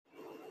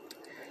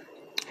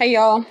Hey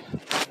y'all,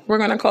 we're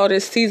going to call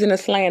this season of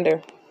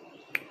slander.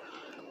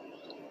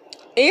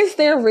 Is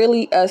there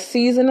really a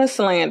season of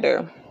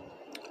slander,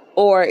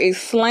 or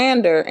is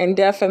slander and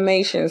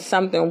defamation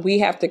something we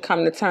have to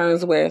come to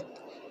terms with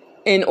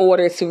in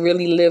order to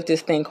really live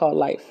this thing called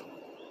life?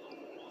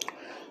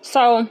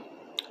 So,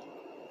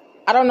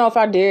 I don't know if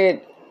I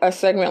did a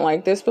segment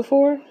like this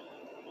before.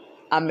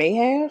 I may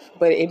have,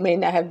 but it may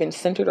not have been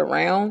centered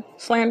around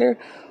slander.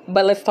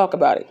 But let's talk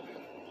about it.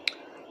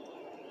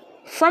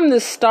 From the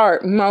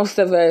start, most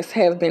of us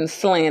have been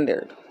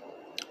slandered,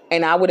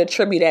 and I would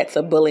attribute that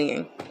to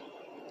bullying.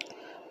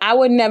 I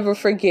would never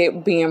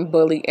forget being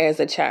bullied as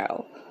a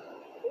child.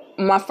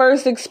 My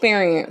first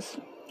experience,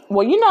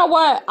 well, you know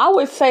what? I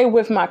would say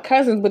with my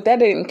cousins, but that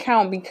didn't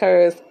count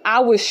because I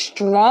was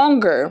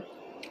stronger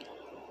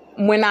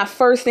when I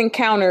first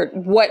encountered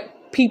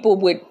what people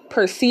would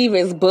perceive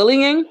as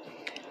bullying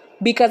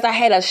because I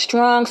had a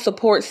strong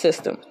support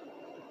system.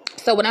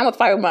 So when I would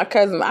fight with my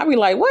cousin, I'd be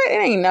like, what? It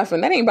ain't nothing.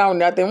 That ain't about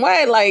nothing.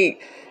 What?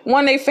 Like,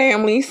 one, they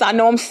family, so I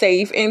know I'm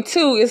safe. And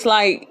two, it's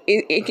like,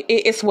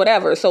 it's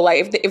whatever. So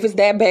like, if it's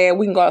that bad,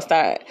 we can go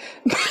outside.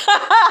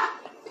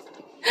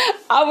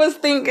 I was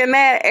thinking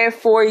that at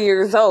 4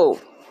 years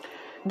old.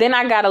 Then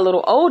I got a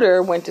little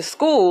older, went to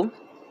school.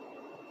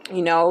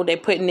 You know, they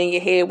putting in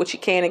your head what you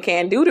can and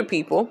can't do to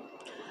people.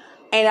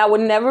 And I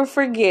would never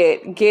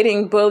forget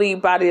getting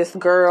bullied by this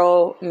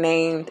girl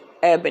named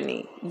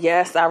Ebony.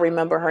 Yes, I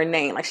remember her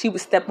name. Like, she would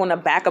step on the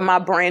back of my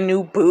brand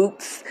new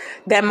boots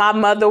that my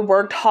mother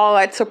worked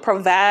hard to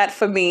provide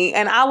for me.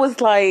 And I was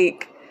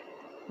like,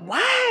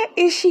 why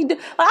is she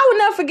I would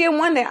never forget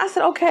one day. I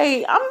said,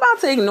 okay, I'm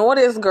about to ignore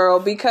this girl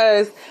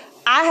because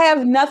I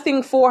have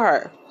nothing for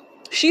her.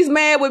 She's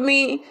mad with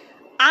me.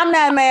 I'm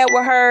not mad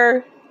with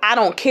her. I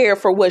don't care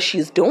for what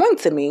she's doing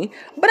to me,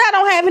 but I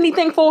don't have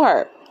anything for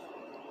her.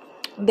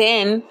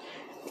 Then,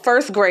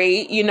 first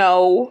grade,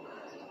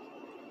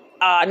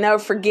 never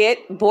forget,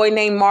 boy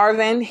named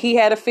Marvin. He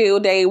had a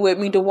field day with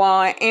me,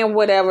 Dewan, and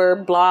whatever,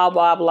 blah,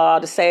 blah, blah.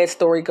 The sad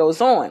story goes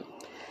on.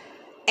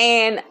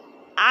 And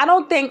I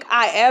don't think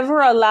I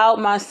ever allowed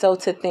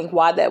myself to think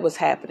why that was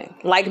happening.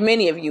 Like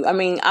many of you. I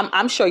mean,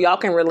 I'm sure y'all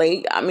can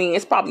relate. I mean,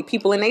 it's probably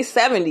people in their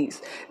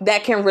 70s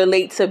that can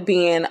relate to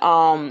being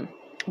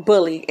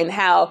bullied and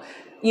how,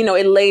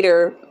 it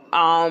later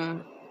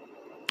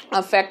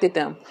affected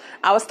them.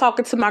 I was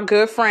talking to my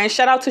good friend.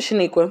 Shout out to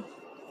Shaniqua.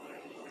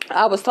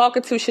 I was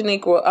talking to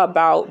Shaniqua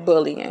about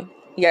bullying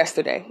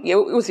yesterday. Yeah,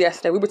 it was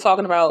yesterday. We were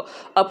talking about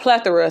a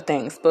plethora of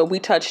things, but we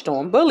touched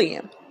on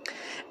bullying.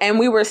 And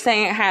we were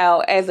saying how,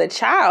 as a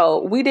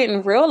child, we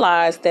didn't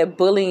realize that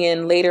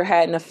bullying later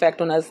had an effect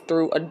on us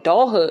through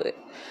adulthood.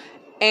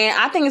 And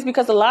I think it's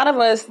because a lot of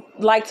us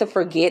like to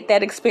forget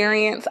that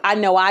experience. I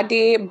know I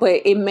did,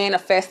 but it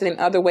manifested in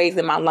other ways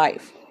in my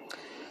life.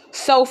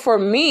 So for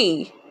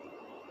me,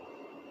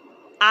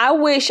 I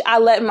wish I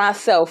let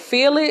myself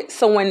feel it.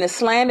 So when the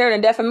slander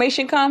and the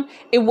defamation come,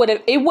 it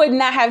would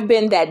not have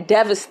been that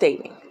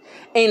devastating.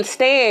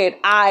 Instead,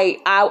 I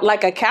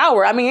like a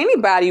coward. I mean,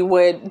 anybody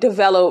would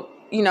develop,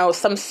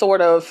 some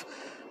sort of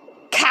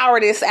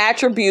cowardice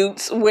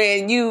attributes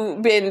when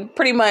you've been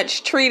pretty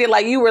much treated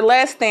like you were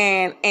less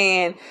than,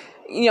 and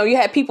you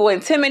had people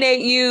intimidate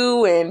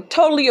you and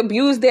totally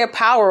abuse their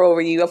power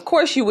over you. Of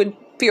course, you would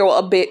feel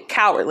a bit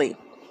cowardly.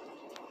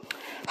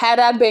 Had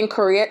I been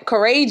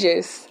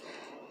courageous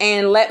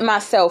and let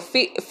myself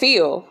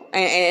feel,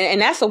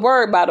 and that's a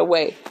word, by the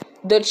way.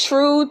 The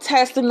true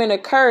testament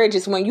of courage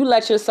is when you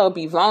let yourself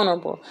be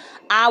vulnerable.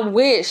 I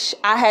wish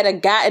I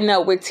had gotten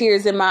up with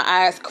tears in my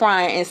eyes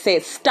crying and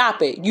said,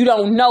 stop it. You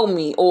don't know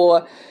me.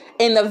 Or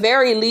in the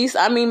very least,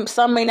 I mean,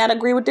 some may not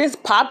agree with this,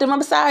 pop them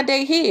upside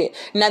their head.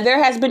 Now,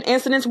 there has been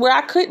incidents where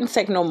I couldn't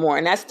take no more,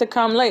 and that's to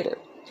come later.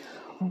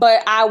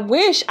 But I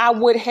wish I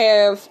would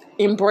have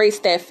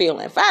embraced that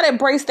feeling. If I'd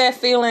embraced that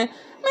feeling,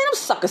 man, them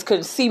suckers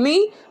couldn't see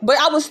me. But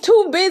I was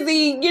too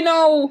busy,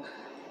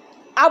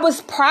 I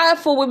was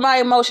prideful with my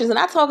emotions, and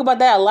I talk about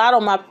that a lot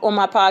on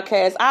my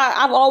podcast.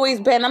 I've always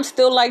been, I'm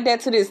still like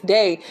that to this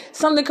day.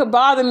 Something could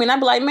bother me, and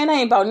I'd be like, man, that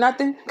ain't about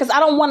nothing, because I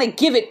don't want to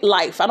give it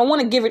life. I don't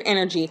want to give it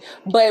energy.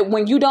 But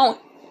when you don't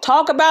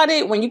talk about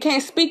it, when you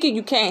can't speak it,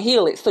 you can't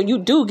heal it. So you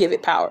do give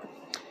it power.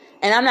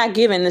 And I'm not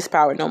giving this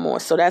power no more.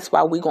 So that's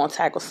why we're going to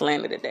tackle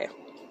slander today.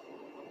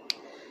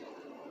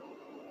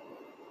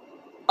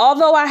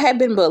 Although I have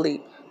been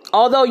bullied,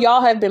 although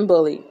y'all have been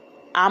bullied,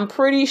 I'm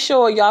pretty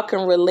sure y'all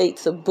can relate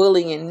to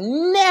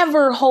bullying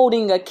never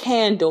holding a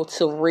candle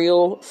to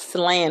real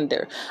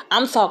slander.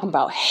 I'm talking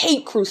about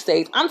hate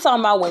crusades. I'm talking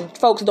about when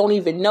folks don't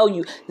even know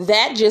you.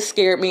 That just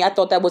scared me. I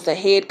thought that was a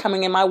head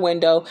coming in my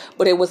window,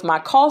 but it was my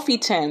coffee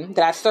tin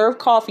that I served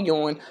coffee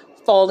on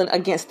falling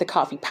against the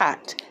coffee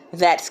pot.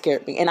 That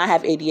scared me. And I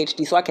have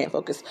ADHD, so I can't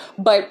focus.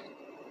 But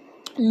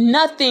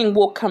nothing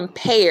will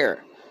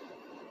compare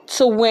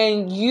to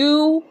when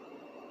you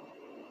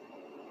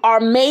are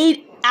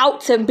made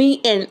out to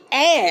be an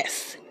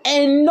ass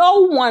and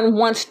no one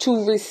wants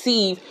to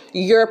receive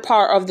your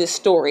part of the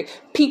story.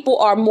 People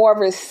are more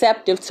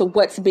receptive to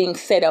what's being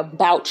said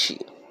about you.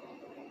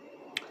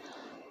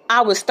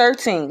 I was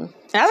 13.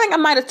 And I think I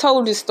might have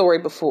told this story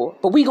before,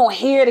 but we gonna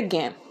hear it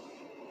again.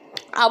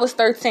 I was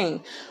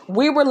 13.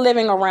 We were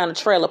living around a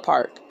trailer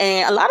park.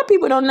 And a lot of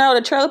people don't know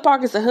the trailer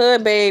park is a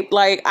hood, babe.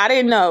 Like, I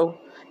didn't know.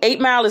 8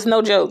 Mile is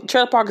no joke.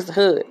 Trailer park is a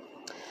hood.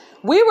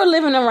 We were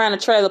living around a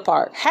trailer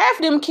park.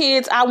 Half them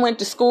kids I went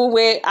to school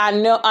with, I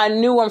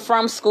knew them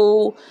from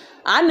school.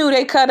 I knew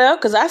they cut up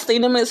because I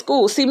seen them in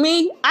school. See,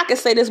 me, I can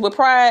say this with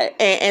pride,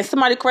 and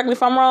somebody correct me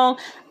if I'm wrong.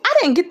 I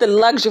didn't get the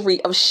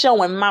luxury of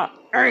showing my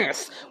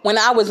ass when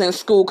I was in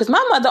school, because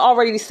my mother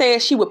already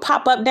said she would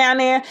pop up down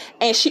there,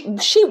 and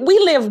we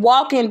live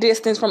walking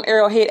distance from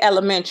Arrowhead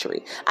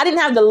Elementary. I didn't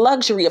have the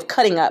luxury of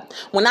cutting up.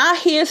 When I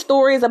hear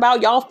stories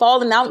about y'all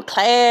falling out in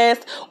class,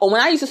 or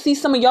when I used to see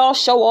some of y'all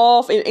show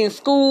off in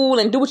school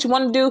and do what you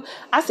want to do,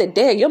 I said,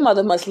 Dad, your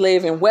mother must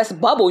live in West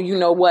Bubble, you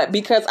know what,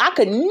 because I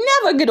could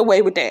never get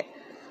away with that.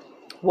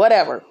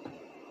 Whatever.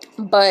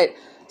 But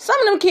some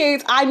of them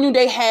kids, I knew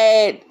they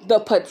had the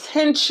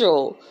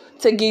potential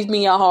to give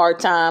me a hard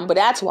time, but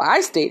that's why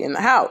I stayed in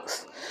the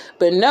house.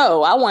 But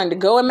no, I wanted to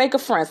go and make a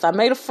friend. So I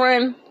made a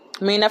friend.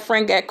 Me and that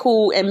friend got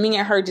cool, and me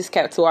and her just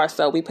kept to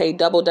ourselves. We played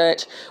double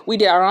dutch. We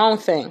did our own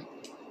thing.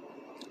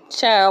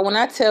 Child, when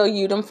I tell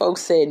you, them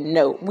folks said,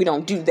 no, we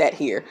don't do that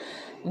here.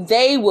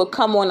 They would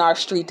come on our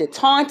street to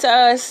taunt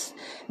us.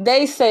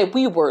 They said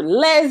we were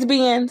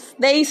lesbians.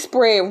 They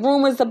spread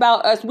rumors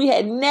about us. We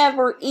had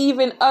never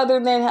even,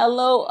 other than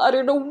hello,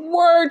 uttered a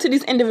word to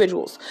these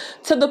individuals.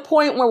 To the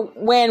point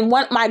when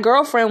my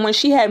girlfriend, when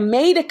she had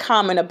made a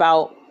comment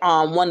about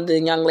one of the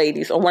young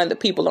ladies or one of the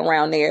people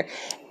around there,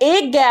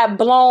 it got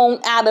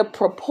blown out of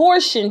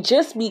proportion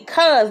just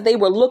because they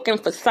were looking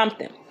for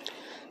something.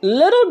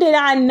 Little did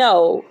I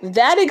know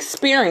that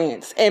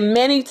experience and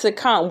many to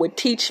come would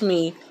teach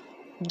me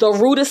the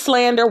root of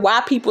slander, why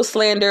people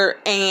slander,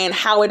 and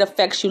how it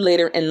affects you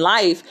later in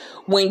life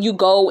when you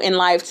go in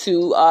life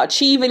to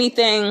achieve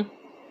anything.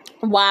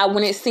 Why,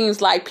 when it seems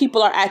like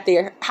people are at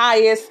their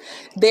highest,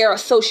 they're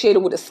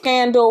associated with a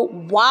scandal.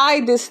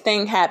 Why this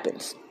thing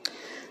happens.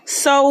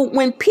 So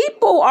when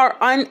people are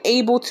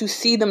unable to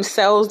see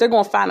themselves, they're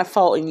going to find a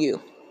fault in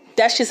you.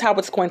 That's just how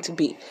it's going to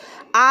be.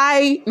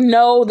 I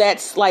know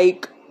that's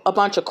like a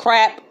bunch of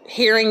crap.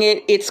 Hearing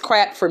it, it's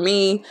crap for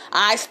me.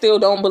 I still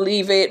don't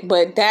believe it,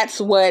 but that's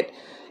what,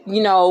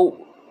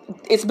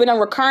 it's been a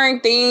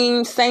recurring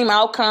theme, same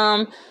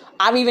outcome.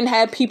 I've even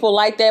had people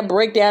like that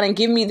break down and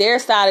give me their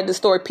side of the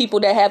story. People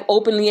that have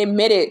openly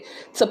admitted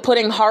to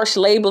putting harsh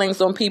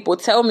labelings on people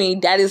tell me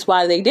that is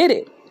why they did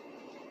it.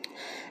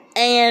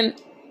 And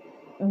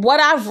what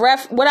I've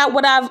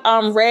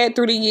read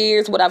through the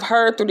years, what I've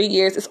heard through the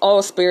years, is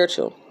all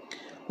spiritual.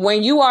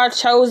 When you are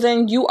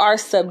chosen, you are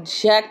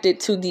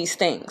subjected to these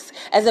things.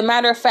 As a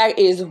matter of fact,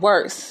 it is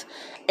worse.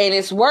 And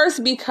it's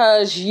worse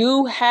because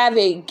you have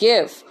a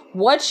gift.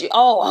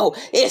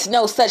 It's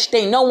no such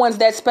thing. No one's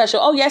that special.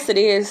 Oh, yes, it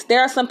is.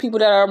 There are some people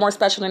that are more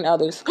special than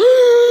others.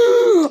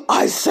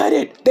 I said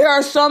it. There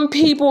are some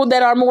people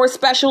that are more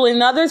special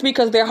than others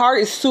because their heart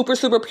is super,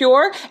 super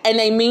pure and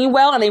they mean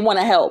well and they want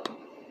to help.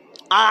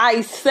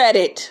 I said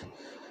it.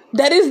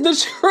 That is the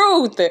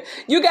truth.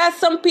 You got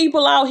some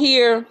people out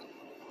here,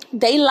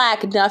 they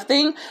lack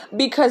nothing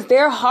because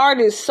their heart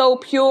is so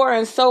pure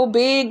and so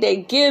big. They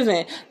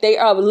giving, they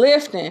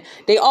uplifting.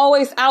 They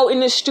always out in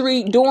the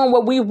street doing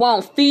what we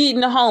want,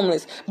 feeding the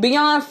homeless,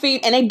 beyond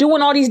feed, and they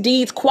doing all these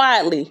deeds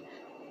quietly.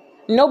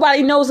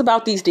 Nobody knows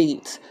about these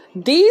deeds.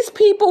 These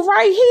people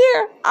right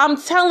here, I'm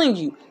telling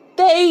you,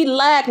 they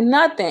lack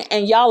nothing,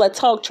 and y'all are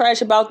talk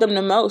trash about them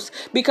the most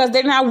because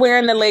they're not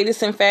wearing the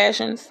latest in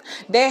fashions.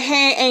 Their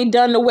hair ain't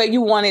done the way you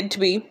want it to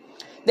be.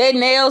 Their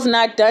nails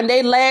not done.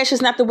 Their lashes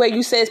not the way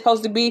you say it's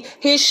supposed to be.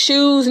 His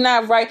shoes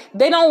not right.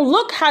 They don't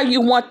look how you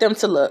want them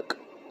to look.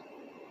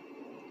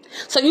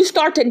 So you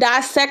start to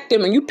dissect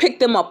them and you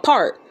pick them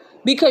apart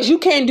because you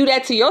can't do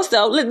that to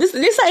yourself. Look,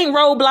 this ain't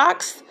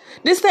Roblox.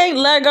 This ain't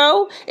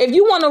Lego. If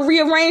you want to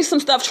rearrange some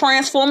stuff,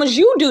 Transformers,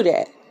 you do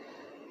that.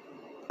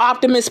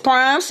 Optimus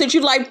Prime, since you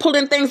like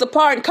pulling things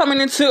apart and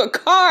coming into a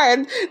car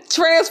and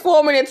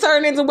transforming and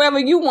turning into whatever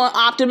you want,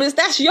 Optimus,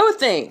 that's your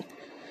thing.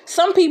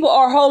 Some people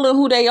are holding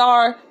who they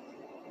are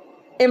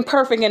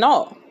imperfect and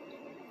all.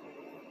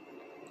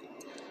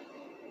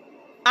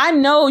 I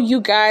know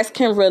you guys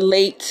can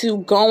relate to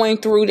going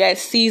through that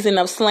season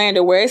of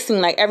slander where it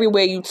seemed like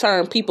everywhere you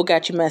turn, people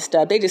got you messed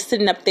up. They just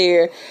sitting up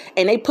there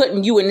and they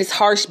putting you in this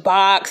harsh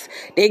box.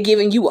 They're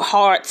giving you a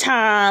hard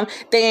time.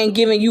 They ain't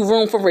giving you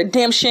room for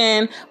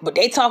redemption, but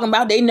they talking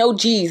about they know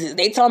Jesus.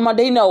 They talking about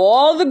they know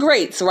all the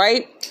greats,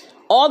 right?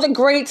 All the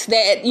greats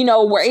that,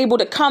 were able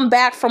to come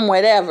back from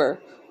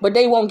whatever. But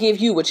they won't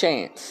give you a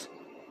chance.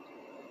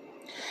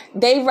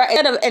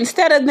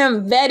 Instead of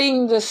them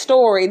vetting the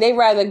story, they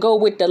rather go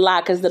with the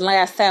lie because the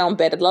lie sounds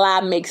better. The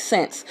lie makes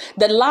sense.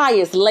 The lie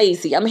is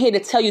lazy. I'm here to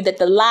tell you that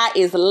the lie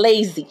is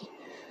lazy.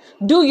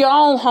 Do your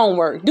own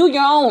homework. Do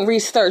your own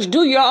research.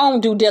 Do your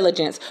own due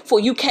diligence before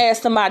you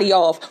cast somebody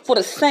off for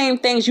the same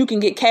things you can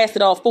get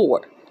casted off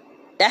for.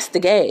 That's the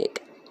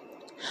gag.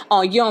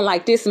 Oh, you don't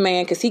like this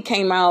man because he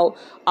came out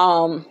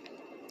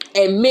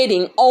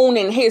admitting,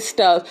 owning his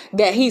stuff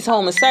that he's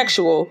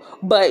homosexual,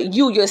 but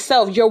you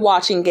yourself, you're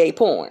watching gay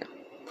porn.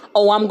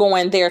 Oh, I'm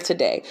going there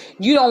today.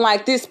 You don't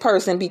like this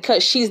person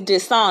because she's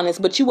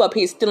dishonest, but you up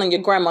here stealing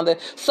your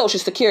grandmother's social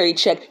security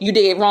check. You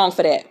did wrong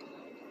for that.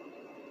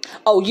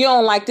 Oh, you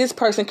don't like this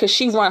person because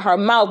she run her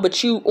mouth,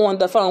 but you on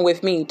the phone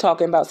with me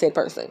talking about said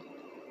person.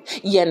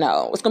 Yeah,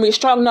 no. It's going to be a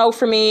strong no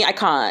for me. I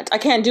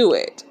can't do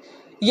it.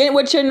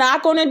 What you're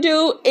not going to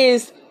do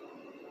is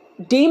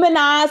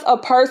demonize a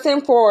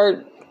person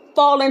for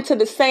falling to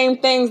the same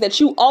things that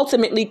you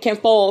ultimately can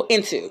fall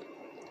into.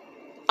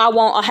 I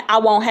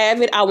won't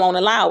have it. I won't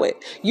allow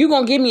it. You're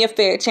going to give me a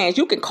fair chance.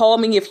 You can call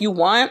me if you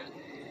want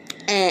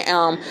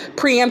and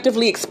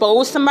preemptively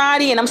expose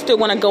somebody, and I'm still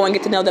going to go and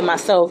get to know them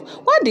myself.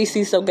 Why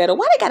DC so ghetto?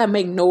 Why they got to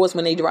make noise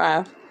when they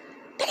drive?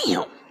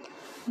 Damn.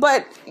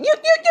 But you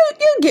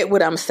get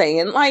what I'm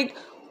saying. Like,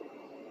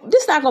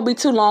 this not going to be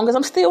too long because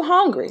I'm still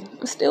hungry.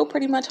 I'm still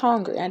pretty much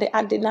hungry.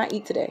 I did not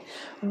eat today.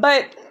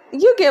 But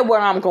you get where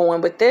I'm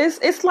going with this.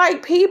 It's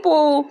like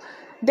people,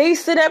 they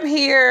sit up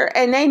here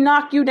and they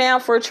knock you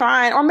down for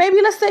trying. Or maybe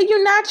let's say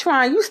you're not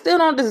trying. You still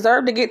don't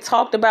deserve to get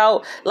talked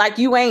about like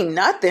you ain't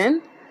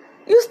nothing.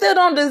 You still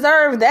don't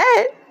deserve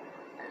that.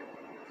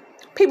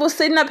 People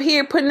sitting up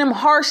here putting them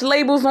harsh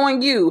labels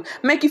on you.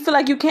 Make you feel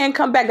like you can't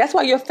come back. That's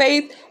why your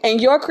faith and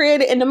your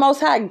Creator and the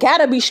Most High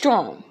gotta be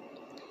strong.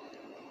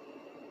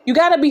 You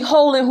gotta be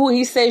whole in who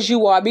He says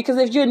you are. Because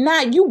if you're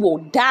not, you will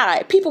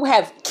die. People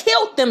have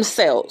killed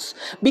themselves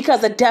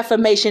because of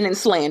defamation and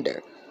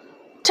slander.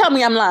 Tell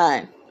me I'm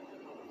lying.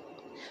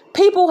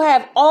 People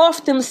have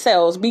offed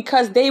themselves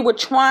because they were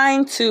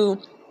trying to,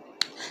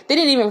 they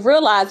didn't even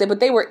realize it, but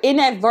they were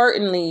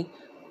inadvertently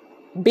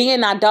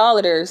being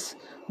idolaters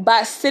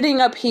by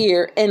sitting up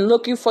here and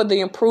looking for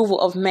the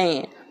approval of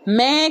man.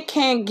 You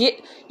can't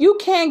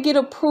get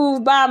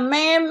approved by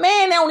man.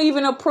 Man don't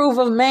even approve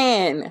of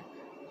man.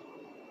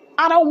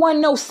 I don't want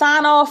no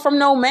sign off from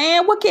no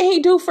man. What can he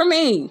do for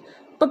me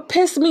but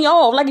piss me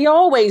off like he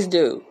always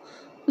do?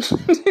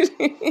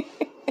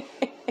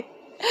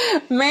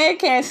 Man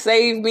can't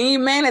save me.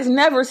 Man has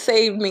never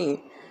saved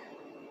me.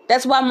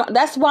 That's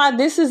why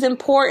this is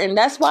important.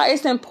 That's why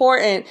it's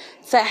important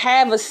to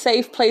have a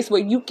safe place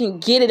where you can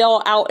get it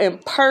all out and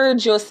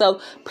purge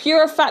yourself.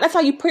 Purify. That's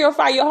how you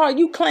purify your heart.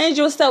 You cleanse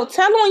yourself.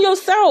 Tell on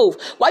yourself.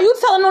 Why you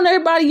telling on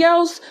everybody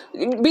else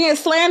being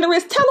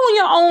slanderous? Tell on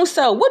your own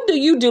self. What do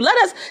you do? Let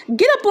us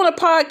get up on a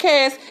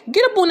podcast,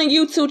 get up on a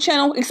YouTube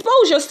channel,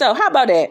 expose yourself. How about that?